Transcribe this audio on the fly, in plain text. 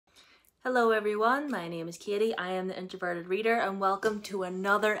Hello everyone, my name is Katie, I am the Introverted Reader and welcome to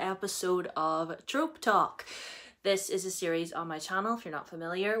another episode of Trope Talk. This is a series on my channel, if you're not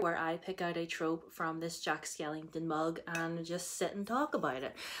familiar, where I pick out a trope from this Jack Skellington mug and just sit and talk about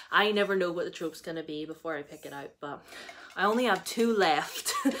it. I never know what the trope's going to be before I pick it out, but I only have two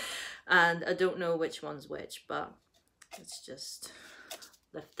left and I don't know which one's which, but let's just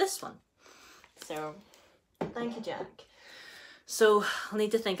lift this one. So, thank you, Jack. So I'll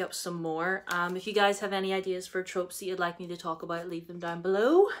need to think up some more. If you guys have any ideas for tropes that you'd like me to talk about, leave them down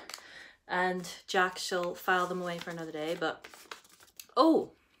below. And Jack shall file them away for another day. But,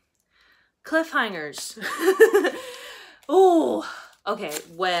 oh, cliffhangers. Oh, okay.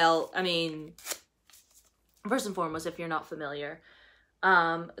 Well, I mean, first and foremost, if you're not familiar,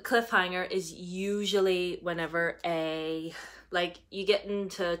 a cliffhanger is usually whenever you get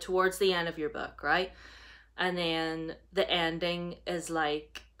into towards the end of your book, right? And then the ending is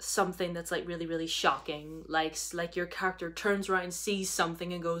like something that's like really, really shocking. Like your character turns around and sees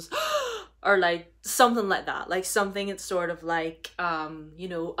something and goes, or like something like that. Like something it's sort of like, you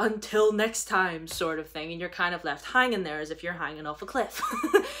know, until next time sort of thing. And you're kind of left hanging there as if you're hanging off a cliff.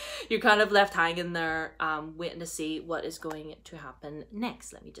 You're kind of left hanging there, waiting to see what is going to happen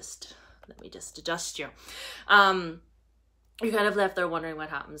next. Let me just adjust you. You're kind of left there wondering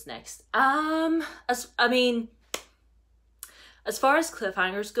what happens next. As far as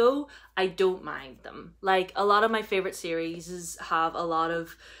cliffhangers go, I don't mind them. Like a lot of my favorite series have a lot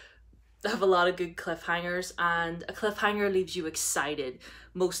of good cliffhangers, and a cliffhanger leaves you excited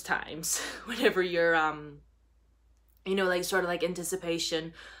most times whenever you're you know, like sort of like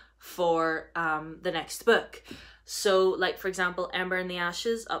anticipation for the next book. So, like, for example, Ember in the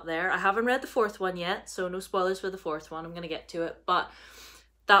Ashes up there. I haven't read the fourth one yet, so no spoilers for the fourth one. I'm going to get to it. But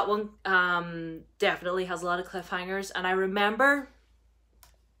that one definitely has a lot of cliffhangers. And I remember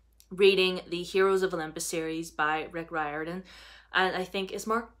reading the Heroes of Olympus series by Rick Riordan. And I think it's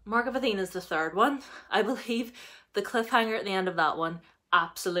Mark of Athena is the third one. I believe the cliffhanger at the end of that one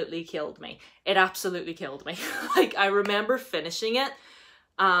absolutely killed me. It absolutely killed me. Like, I remember finishing it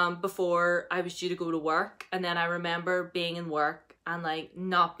before I was due to go to work, and then I remember being in work and like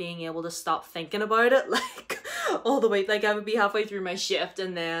not being able to stop thinking about it, like all the way, like I would be halfway through my shift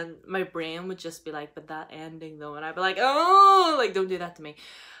and then my brain would just be like, but that ending though, and I'd be like, oh, like don't do that to me.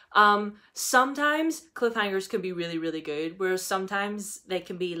 Sometimes cliffhangers can be really, really good, whereas sometimes they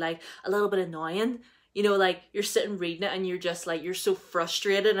can be like a little bit annoying. You know, like you're sitting reading it and you're just like, you're so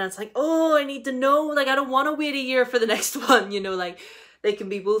frustrated and it's like, oh, I need to know, like I don't want to wait a year for the next one, you know, like they can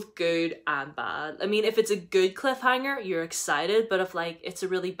be both good and bad. I mean, if it's a good cliffhanger, you're excited, but if like it's a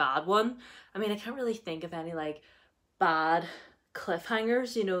really bad one, I mean, I can't really think of any like bad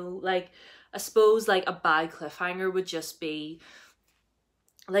cliffhangers, you know, like I suppose like a bad cliffhanger would just be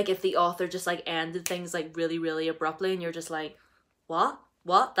like if the author just like ended things like really, really abruptly and you're just like, what?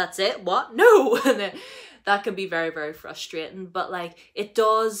 That's it? What? No! And then that can be very, very frustrating, but like it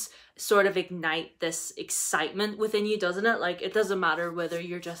does sort of ignite this excitement within you, doesn't it? Like it doesn't matter whether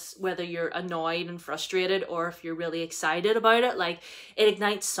you're annoyed and frustrated or if you're really excited about it, like it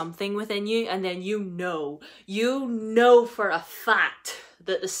ignites something within you, and then you know for a fact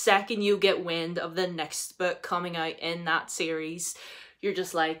that the second you get wind of the next book coming out in that series, you're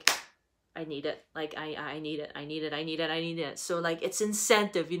just like, I need it. Like, I need it. So, like, it's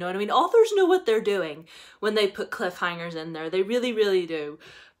incentive, you know what I mean? Authors know what they're doing when they put cliffhangers in there. They really, really do.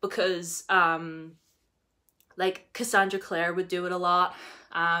 Because, like, Cassandra Clare would do it a lot.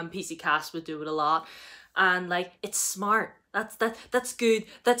 PC Cast would do it a lot. And, like, it's smart. That's good.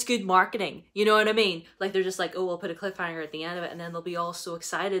 That's good marketing. You know what I mean? Like, they're just like, oh, I'll put a cliffhanger at the end of it. And then they'll be all so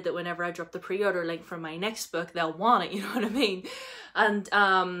excited that whenever I drop the pre-order link for my next book, they'll want it. You know what I mean? And,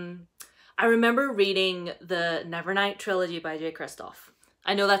 I remember reading the Nevernight trilogy by J. Kristoff.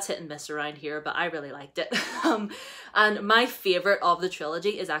 I know that's hit and miss around here, but I really liked it. And my favourite of the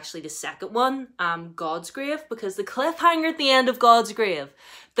trilogy is actually the second one, God's Grave, because the cliffhanger at the end of God's Grave,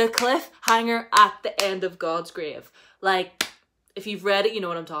 like, if you've read it, you know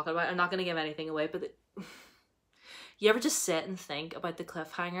what I'm talking about. I'm not going to give anything away, but you ever just sit and think about the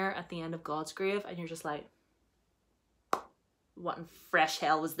cliffhanger at the end of God's Grave and you're just like, what in fresh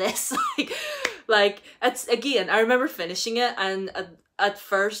hell was this? like it's, again, I remember finishing it and at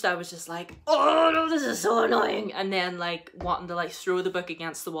first I was just like, oh no, this is so annoying, and then like wanting to like throw the book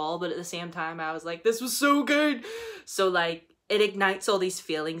against the wall, but at the same time I was like, this was so good. So like it ignites all these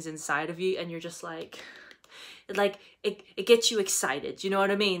feelings inside of you and you're just like, it gets you excited, you know what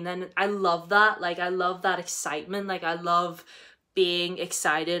I mean? And I love that. Like I love that excitement. Like I love being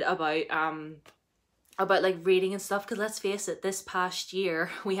excited about about like reading and stuff, because let's face it, this past year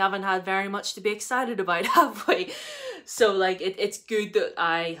we haven't had very much to be excited about, have we? So like it's good that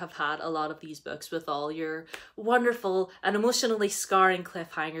I have had a lot of these books with all your wonderful and emotionally scarring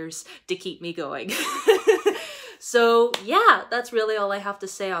cliffhangers to keep me going. So yeah, that's really all I have to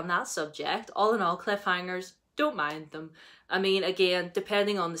say on that subject. All in all, cliffhangers, don't mind them. I mean, again,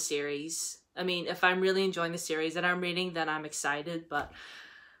 depending on the series. I mean, if I'm really enjoying the series that I'm reading, then I'm excited, but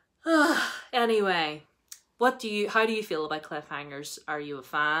anyway, how do you feel about cliffhangers? Are you a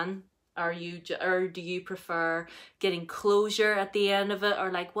fan? Or do you prefer getting closure at the end of it? Or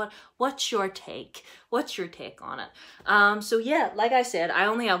like, what's your take? What's your take on it? So yeah, like I said, I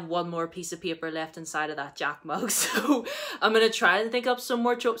only have one more piece of paper left inside of that Jack mug. So I'm going to try and think up some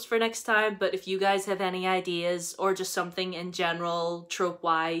more tropes for next time. But if you guys have any ideas or just something in general trope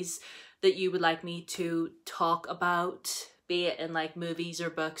wise that you would like me to talk about, be it in like movies or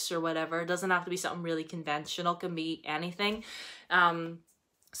books or whatever, it doesn't have to be something really conventional, can be anything.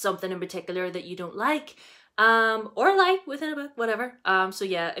 Something in particular that you don't like, or like within a book, whatever. So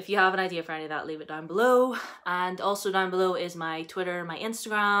yeah, if you have an idea for any of that, leave it down below. And also down below is my Twitter, my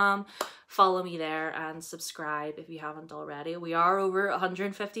Instagram. Follow me there and subscribe if you haven't already. We are over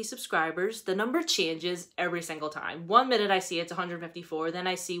 150 subscribers. The number changes every single time. 1 minute I see it's 154, then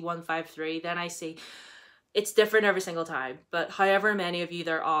I see 153, then I see... It's different every single time. But however many of you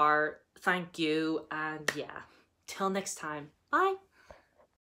there are, thank you. And yeah, till next time. Bye.